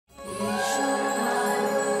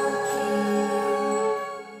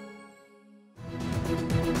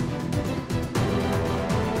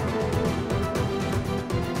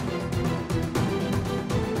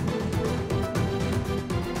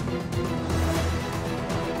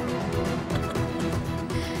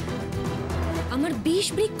বিষ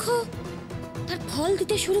বৃক্ষ তার ফল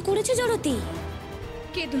দিতে শুরু করেছে জড়তি।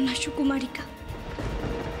 কেঁদো না সুকুমারিকা,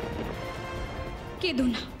 কেঁদো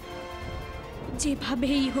না।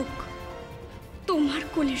 যেভাবেই হোক তোমার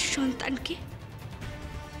কোলের সন্তানকে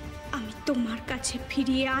আমি তোমার কাছে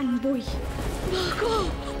ফিরিয়ে আনবই।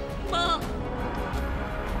 মা,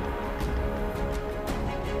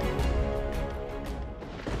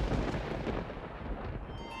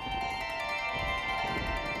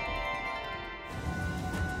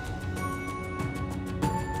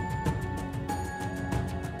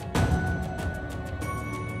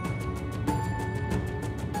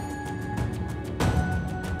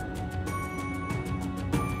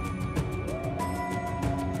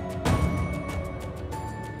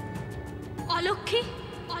 অলক্ষ্মী,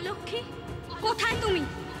 অলক্ষ্মী, কোথায় তুমি?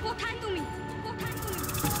 কোথায় তুমি? কোথায় তুমি?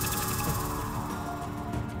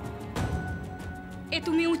 এ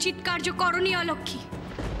তুমি উচিত কার্য করনি অলক্ষ্মী।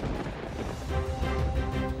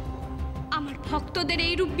 আমার ভক্তদের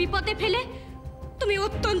এই রূপ বিপদে ফেলে তুমি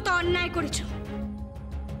অত্যন্ত অন্যায় করেছো।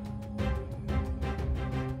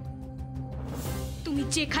 তুমি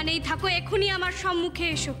যেখানেই থাকো এখনই আমার সম্মুখে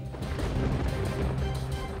এসো।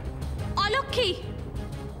 অলক্ষ্মী,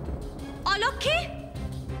 অলক্ষ্মী,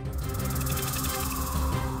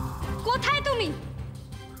 কোথায় তুমি?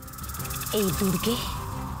 এই দুর্গে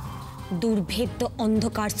দুর্ভেদ্য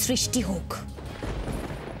অন্ধকার সৃষ্টি হোক।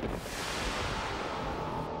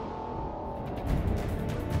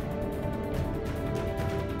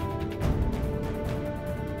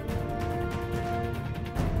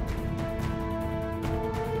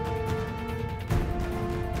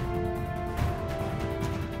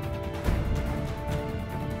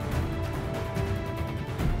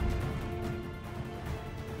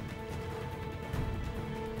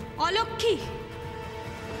 অলক্ষ্মী,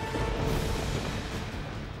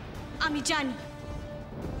 আমি জানি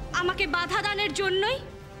আমাকে বাধা দানের জন্যই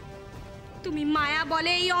তুমি মায়া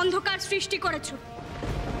বলে এই অন্ধকার সৃষ্টি করেছো,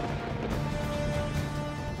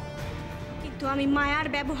 কিন্তু আমি মায়ার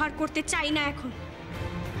ব্যবহার করতে চাই না এখন।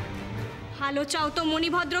 ভালো চাও তো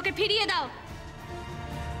মণিভদ্রকে ফিরিয়ে দাও।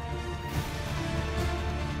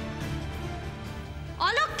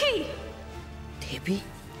 অলক্ষ্মী! দেবী,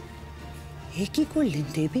 এ কি করলেন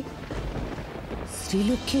দেবী?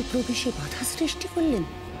 শ্রীলক্ষ্মীর প্রবেশে বাধা সৃষ্টি করলেন?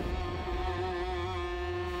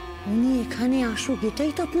 উনি এখানে আসুক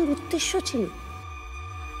এটাই তো আপনার উদ্দেশ্য ছিল।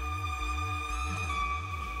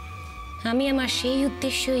 আমি আমার সেই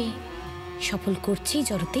উদ্দেশ্যই সফল করছি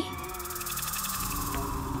জড়তি।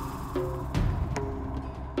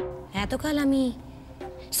 এতকাল আমি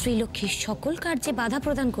শ্রীলক্ষ্মীর সকল কার্যে বাধা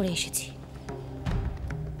প্রদান করে এসেছি।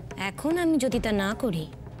 এখন আমি যদি তা না করি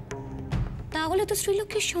তাহলে তো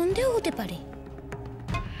শ্রীলক্ষ্মীর সন্দেহ হতে পারে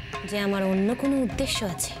যে আমার অন্য কোনো উদ্দেশ্য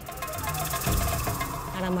আছে।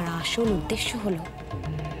 আর আমার আসল উদ্দেশ্য হলো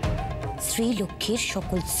শ্রীলক্ষ্মীর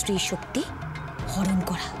সকল স্ত্রী শক্তি হরণ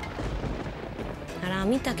করা। আর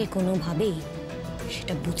আমি তাকে কোনোভাবেই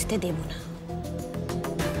সেটা বুঝতে দেব না।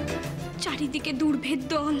 চারিদিকে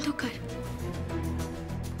দুর্ভেদ্য অন্ধকার,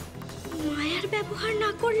 মায়ার ব্যবহার না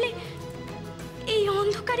করলে এই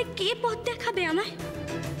অন্ধকারে কে পথ দেখাবে আমায়?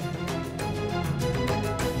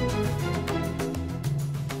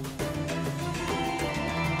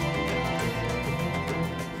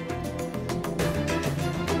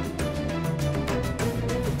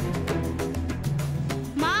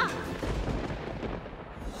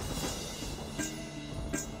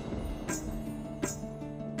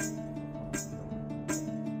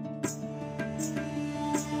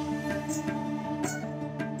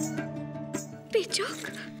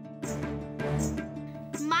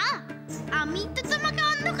 মা, আমি তো তোমাকে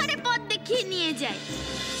অন্ধকারে পথ দেখিয়ে নিয়ে যাই।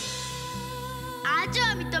 আজও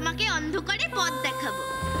আমি তোমাকে অন্ধকারে পথ দেখাবো।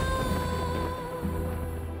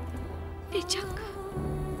 পেচক,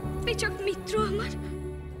 পেচক মিত্র আমার,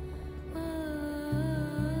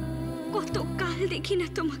 কত কাল দেখি না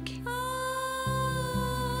তোমাকে।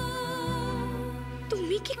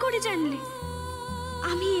 তুমি কি করে জানলে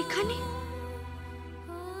আমি এখানে?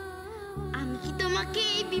 আমি কি তোমাকে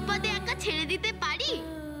এই বিপদে একা ছেড়ে দিতে পারি?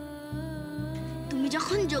 তুমি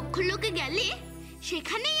যখন যক্ষলোকে গেলে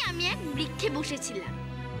সেখানেই আমি এক বৃক্ষে বসেছিলাম।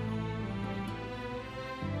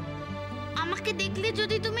 আমাকে দেখলে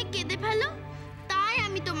যদি তুমি কেঁদে ফেলো তাই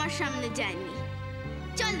আমি তোমার সামনে যাইনি।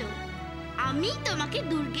 চলো, আমি তোমাকে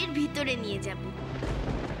দুর্গের ভিতরে নিয়ে যাব।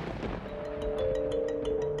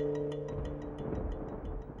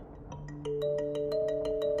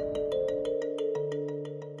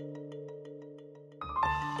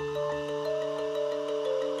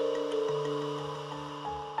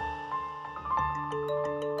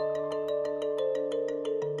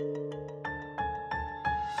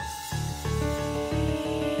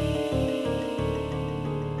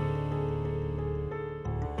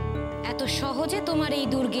 অত সহজে তোমার এই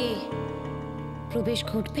দুর্গে প্রবেশ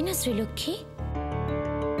ঘটবে না শ্রীলক্ষ্মী।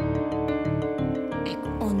 এক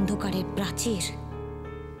অন্ধকারের প্রাচীর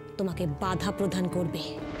তোমাকে বাধা প্রদান করবে।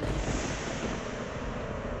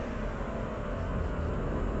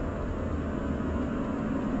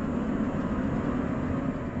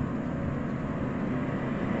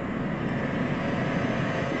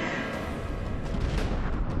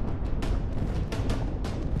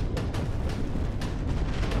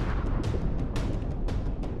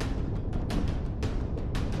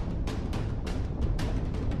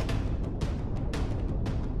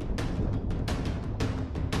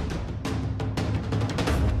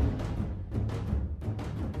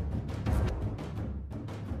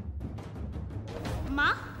 মা,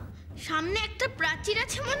 সামনে একটা প্রাচীর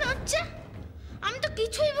আছে মনে হচ্ছে। আমি তো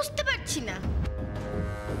কিছুই বুঝতে পারছি না।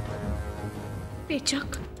 পেচক,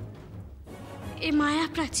 এ মায়া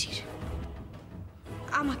প্রাচীর।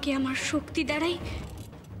 আমাকে আমার শক্তি দ্বারাই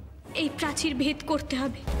এই প্রাচীর ভেদ করতে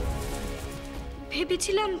হবে।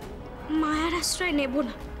 ভেবেছিলাম মায়ার আশ্রয় নেব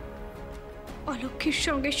না, অলক্ষ্মীর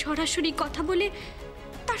সঙ্গে সরাসরি কথা বলে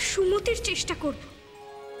তার সুমতির চেষ্টা করব,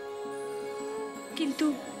 কিন্তু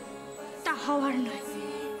তা হওয়ার নয়।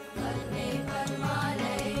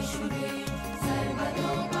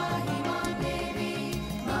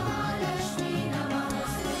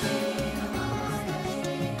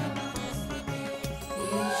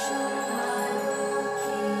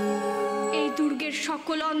 এই দুর্গের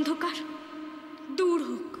সকল অন্ধকার দূর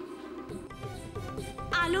হোক,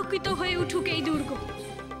 আলোকিত হয়ে উঠুক এই দুর্গ।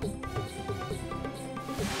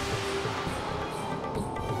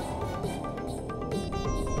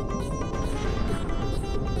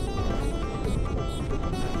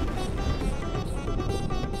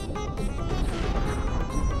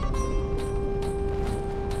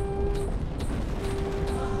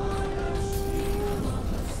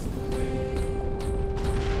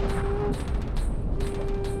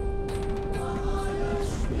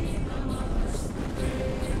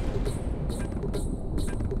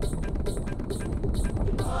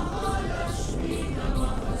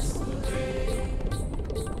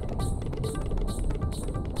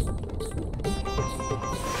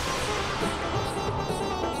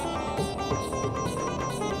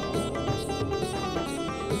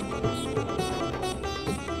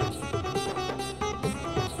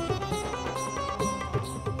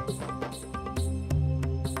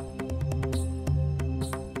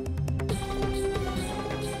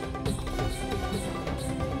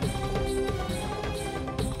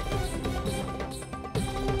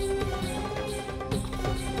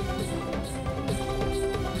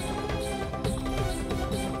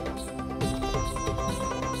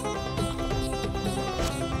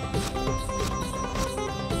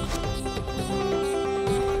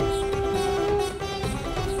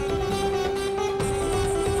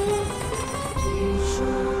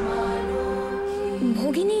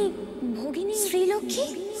 শ্রীলক্ষ্মী,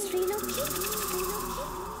 শ্রীলক্ষ্মী,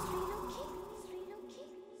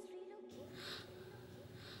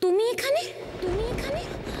 তুমি এখানে? তুমি এখানে?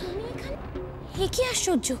 তুমি এখানে? এ কি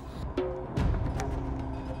আশ্চর্য!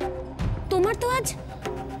 তোমার তো আজ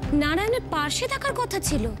নারায়ণের পার্শ্বে থাকার কথা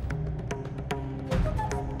ছিল।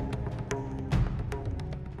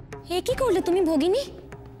 এ কি করলে তুমি ভগিনী?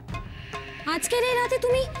 আজকের এই রাতে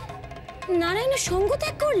তুমি নারায়ণের সঙ্গ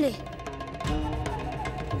ত্যাগ করলে?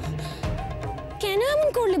 কেন এমন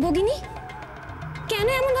করলে ভগিনী? কেন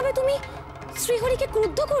এমন ভাবে তুমি শ্রীহরিকে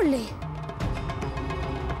ক্রুদ্ধ করলে?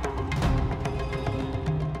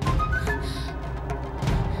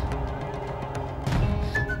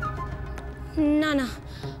 না না,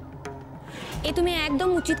 এ তুমি একদম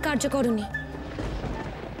উচিত কার্য করনি।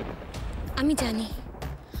 আমি জানি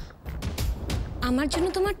আমার জন্য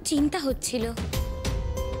তোমার চিন্তা হচ্ছিল,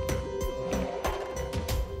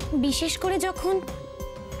 বিশেষ করে যখন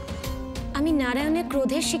আমি নারায়ণের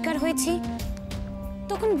ক্রোধের শিকার হয়েছি,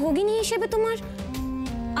 তখন ভগিনী হিসেবে তোমার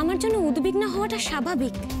আমার জন্য উদ্বিগ্ন হওয়াটা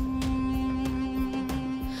স্বাভাবিক।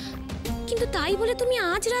 কিন্তু তাই বলে তুমি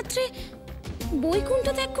আজ রাত্রে বৈকুণ্ঠ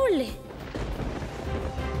ত্যাগ করলে?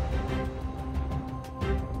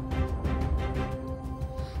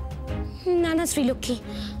 না না শ্রীলক্ষ্মী,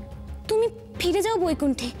 তুমি ফিরে যাও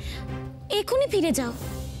বৈকুণ্ঠে, এখনই ফিরে যাও।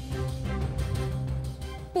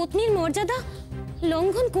 পত্নীর মর্যাদা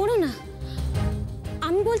লঙ্ঘন করো না।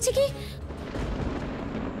 আমি বলছি কি,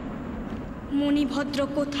 মণিভদ্র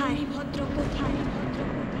কোথায়? ভদ্র কোথায়?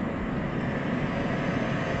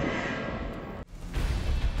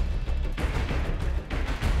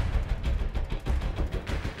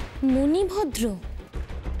 মণিভদ্র?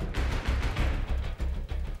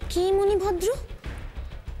 কি মণিভদ্র?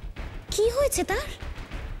 কি হয়েছে তার?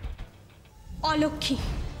 অলক্ষী,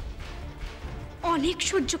 অনেক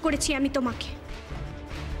সহ্য করেছি আমি তোমাকে।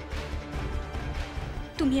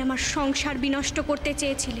 তুমি আমার সংসার বিনষ্ট করতে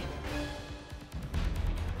চেয়েছিলে,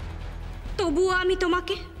 তবুও আমি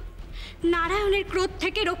তোমাকে নারায়ণের ক্রোধ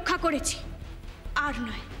থেকে রক্ষা করেছি। আর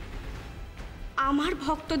নয়, আমার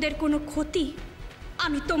ভক্তদের কোনো ক্ষতি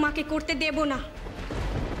আমি তোমাকে করতে দেব না।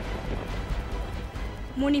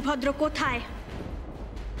 মণিভদ্র কোথায়?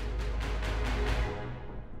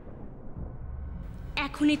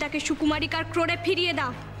 এখনই তাকে সুকুমারিকার ক্রোড়ে ফিরিয়ে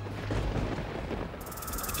দাও।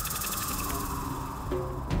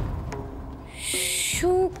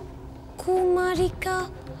 সুকুমারিকা?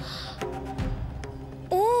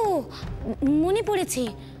 ও, মনে পড়েছে,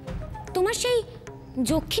 তোমার সেই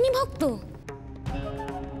যক্ষিণী ভক্ত।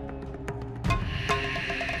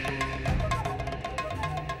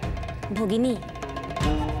 ভগিনী,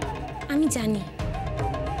 আমি জানি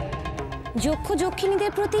যক্ষ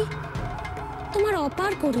যক্ষিণীদের প্রতি তোমার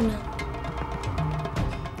অপার করুণা,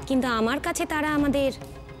 কিন্তু আমার কাছে তারা আমাদের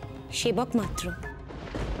সেবক মাত্র।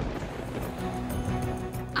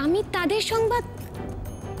 আমি তাদের সংবাদ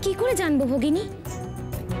কি করে জানবো ভগিনী?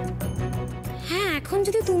 হ্যাঁ, এখন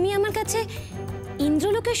যদি তুমি আমার কাছে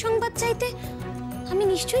ইন্দ্রলোকের সংবাদ চাইতে, আমি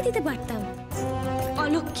নিশ্চয়ই দিতে পারতাম।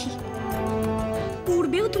 অলক্ষী,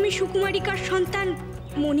 পূর্বেও তুমি সুকুমারিকার সন্তান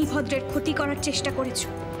মণিভদ্রের ক্ষতি করার চেষ্টা করেছো।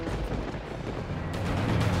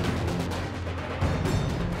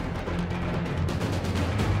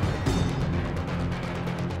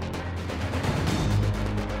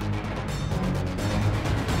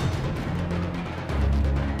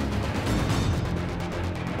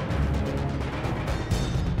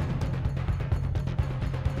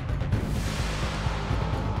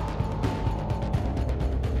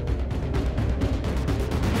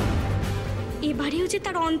 এবারেও যে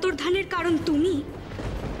তার অন্তর্ধানের কারণ তুমি,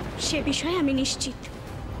 সে বিষয়ে আমি নিশ্চিত।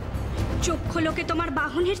 চক্ষুলোকে তোমার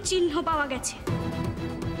বাহনের চিহ্ন পাওয়া গেছে।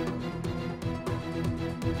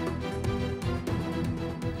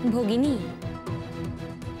 ভগিনী,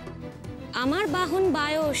 আমার বাহন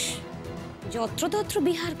বায়স যত্রতত্র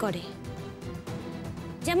বিহার করে,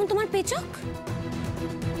 যেমন তোমার পেচক।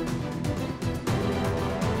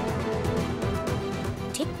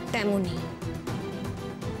 ঠিক তেমনই।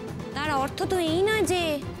 তার অর্থ তো এই নয় যে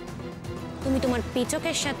তুমি তোমার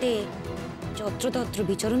পেচকের সাথে যত্রতত্র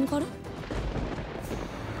বিচরণ করো।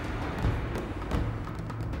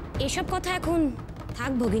 এসব কথা এখন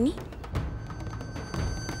থাক ভগিনী।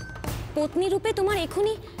 পত্নী রূপে তোমার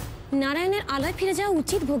এখনই নারায়ণের আলয় ফিরে যাওয়া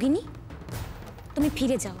উচিত ভগিনী। তুমি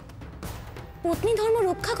ফিরে যাও, পত্নী ধর্ম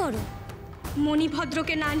রক্ষা করো।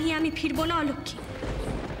 মণিভদ্রকে না নিয়ে আমি ফিরবো না অলক্ষী।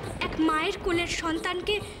 এক মায়ের কোলের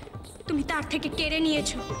সন্তানকে তুমি তার থেকে কেড়ে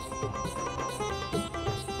নিয়েছো।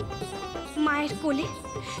 মায়ের কোলে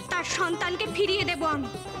তার সন্তানকে ফিরিয়ে দেব আমি।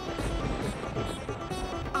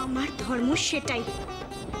 আমার ধর্ম সেটাই।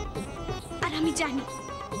 আর আমি জানি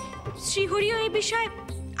শ্রীহরিও এই বিষয়ে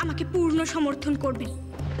আমাকে পূর্ণ সমর্থন করবেন,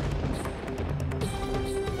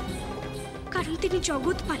 কারণ তিনি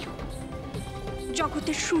জগৎ পালক।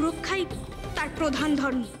 জগতের সুরক্ষাই তার প্রধান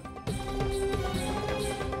ধর্ম।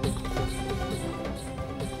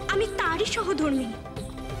 আমি তারই সহধর্মিনী।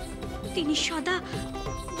 তিনি সদা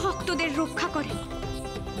ভক্তদের রক্ষা করেন,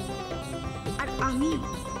 আর আমি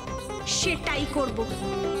সেটাই করব।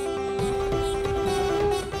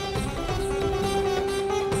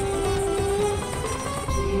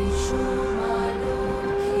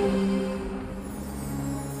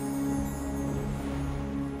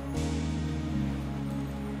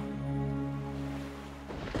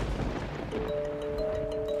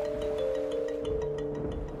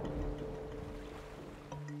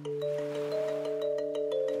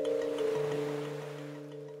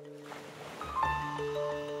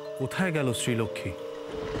 কোথায় গেল শ্রীলক্ষ্মী?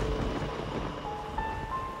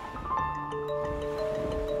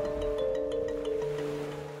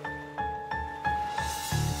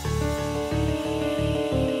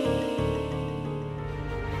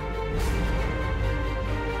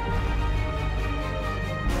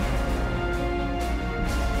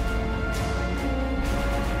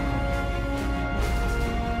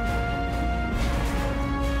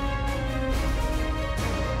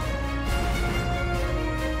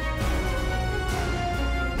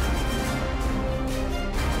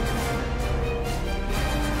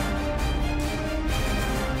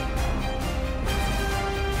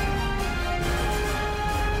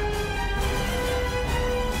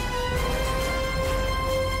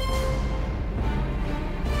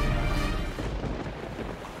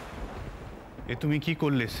 এ তুমি কি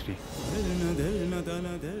করলে শ্রী?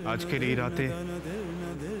 আজকের এই রাতে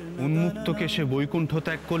উন্মুক্তকে সে বৈকুণ্ঠ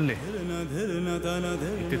ত্যাগ করলে।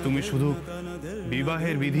 এতে তুমি শুধু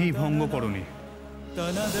বিবাহের বিধি ভঙ্গ করনি,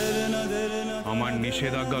 আমার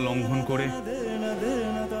নিষেধাজ্ঞা লঙ্ঘন করে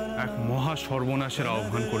এক মহা সর্বনাশের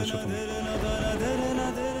আহ্বান করেছো তুমি।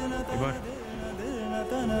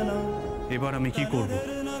 এবার আমি কি করব?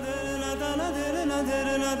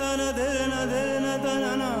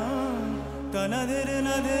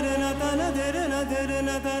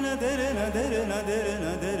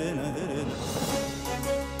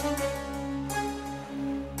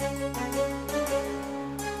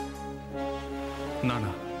 না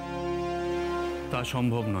না, তা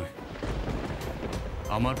সম্ভব নয়।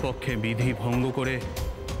 আমার পক্ষে বিধি ভঙ্গ করে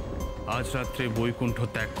আজ রাত্রে বৈকুণ্ঠ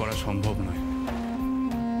ত্যাগ করা সম্ভব নয়।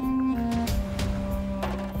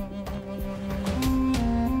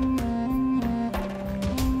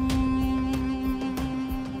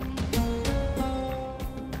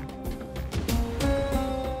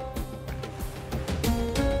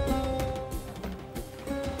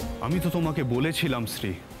 আমি তো তোমাকে বলেছিলাম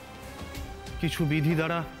শ্রী, কিছু বিধি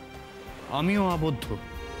দ্বারা আমিও আবদ্ধ।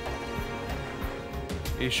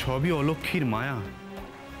 এ সবই অলক্ষ্মীর মায়া,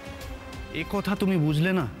 এ কথা তুমি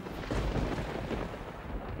বুঝলে না?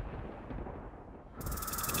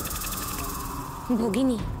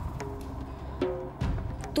 ভগিনী,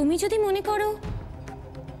 তুমি যদি মনে করো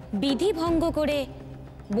বিধি ভঙ্গ করে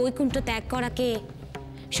বৈকুণ্ঠ ত্যাগ করাকে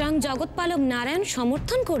স্বয়ং জগৎপালক নারায়ণ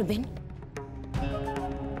সমর্থন করবেন,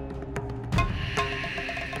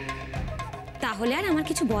 তাহলে আর আমার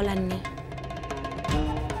কিছু বলার নেই।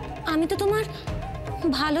 আমি তো তোমার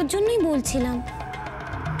ভালোর জন্যই বলছিলাম।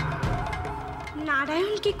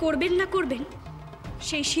 নারায়ণ কি করবেন না করবেন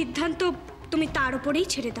সেই সিদ্ধান্ত তুমি তার উপরেই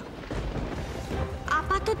ছেড়ে দাও।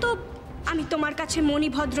 আপাতত আমি তোমার কাছে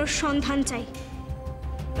মণিভদ্রর সন্ধান চাই।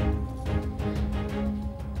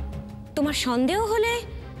 তোমার সন্দেহ হলে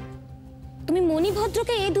তুমি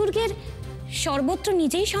মণিভদ্রকে এই দুর্গের সর্বত্র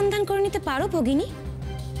নিজেই সন্ধান করে নিতে পারো ভগিনী,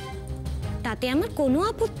 তাতে আমার কোনো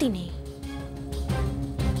আপত্তি নেই।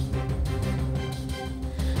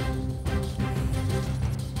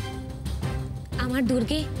 আমার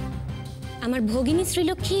দুর্গে আমার ভগিনী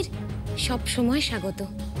শ্রীলক্ষ্মীর সব সময় স্বাগত।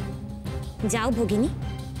 যাও ভগিনী,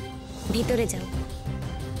 ভিতরে যাও,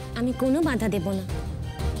 আমি কোনো বাধা দেব না।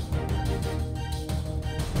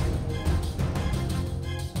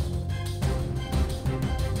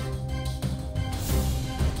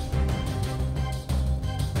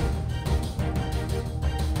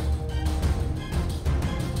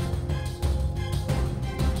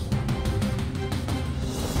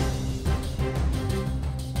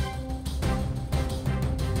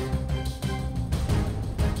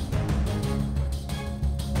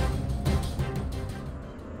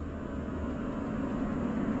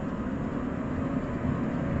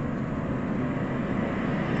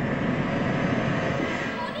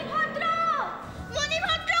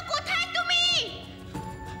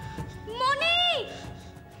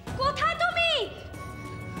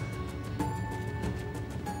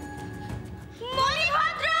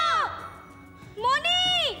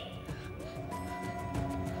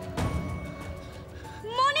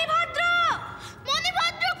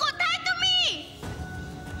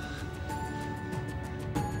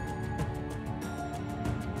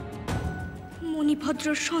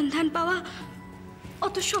 মণিভদ্রর সন্ধান পাওয়া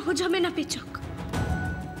অত সহজ হবে না পেচক।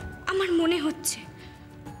 আমার মনে হচ্ছে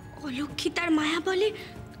অলক্ষ্মী তার মায়া বলে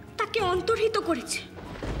তাকে অন্তর্হিত করেছে।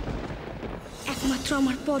 একমাত্র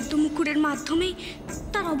আমার পদ্মমুকুরের মাধ্যমেই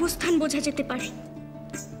তার অবস্থান বোঝা যেতে পারে।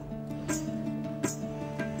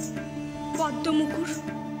 পদ্মমুকুর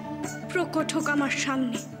প্রকট হোক আমার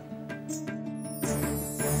সামনে।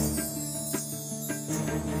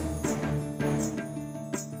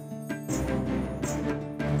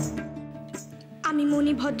 আমি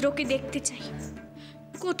মণিভদ্রকে দেখতে চাই।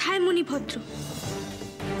 কোথায় মণিভদ্র?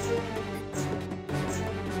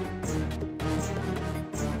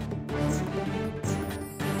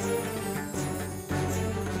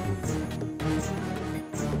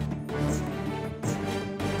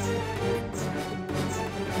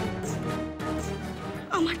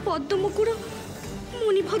 আমার পদ্মমুকুরও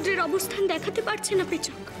মণিভদ্রের অবস্থান দেখাতে পারছে না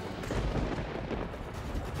পেচক।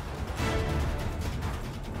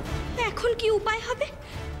 এখন কি উপায় হবে?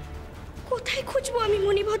 কোথায় খুঁজবো আমি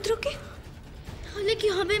মণিভদ্রকে? তাহলে কি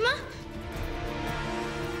হবে মা?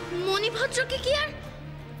 মণিভদ্রকে কি আর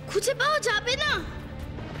খুঁজে পাওয়া যাবে না?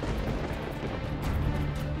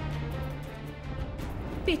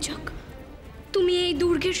 পেচক, তুমি এই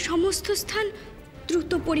দুর্গের সমস্ত স্থান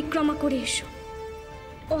দ্রুত পরিক্রমা করে এসো।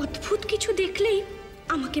 অদ্ভুত কিছু দেখলেই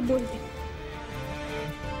আমাকে বলবে।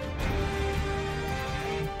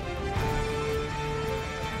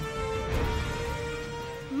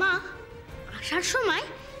 আসার সময়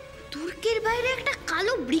দুর্গের বাইরে একটা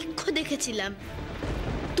কালো বৃক্ষ দেখেছিলাম।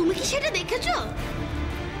 তুমি কি সেটা দেখেছো?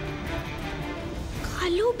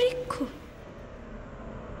 কালো বৃক্ষ?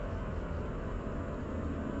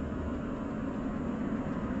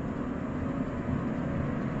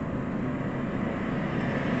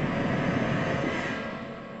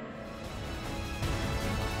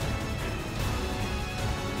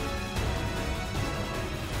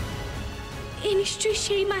 এ নিশ্চয়ই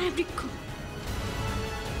সেই মায়াবৃক্ষ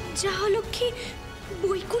যা লক্ষ্মী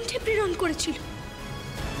বৈকুণ্ঠে প্রেরণ করেছিল।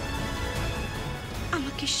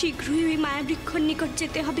 আমাকে শীঘ্রই ওই মায়াবৃক্ষর নিকট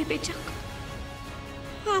যেতে হবে পেচাক।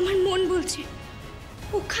 আমার মন বলছে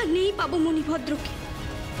ওখানেই পাবো মণিভদ্রকে।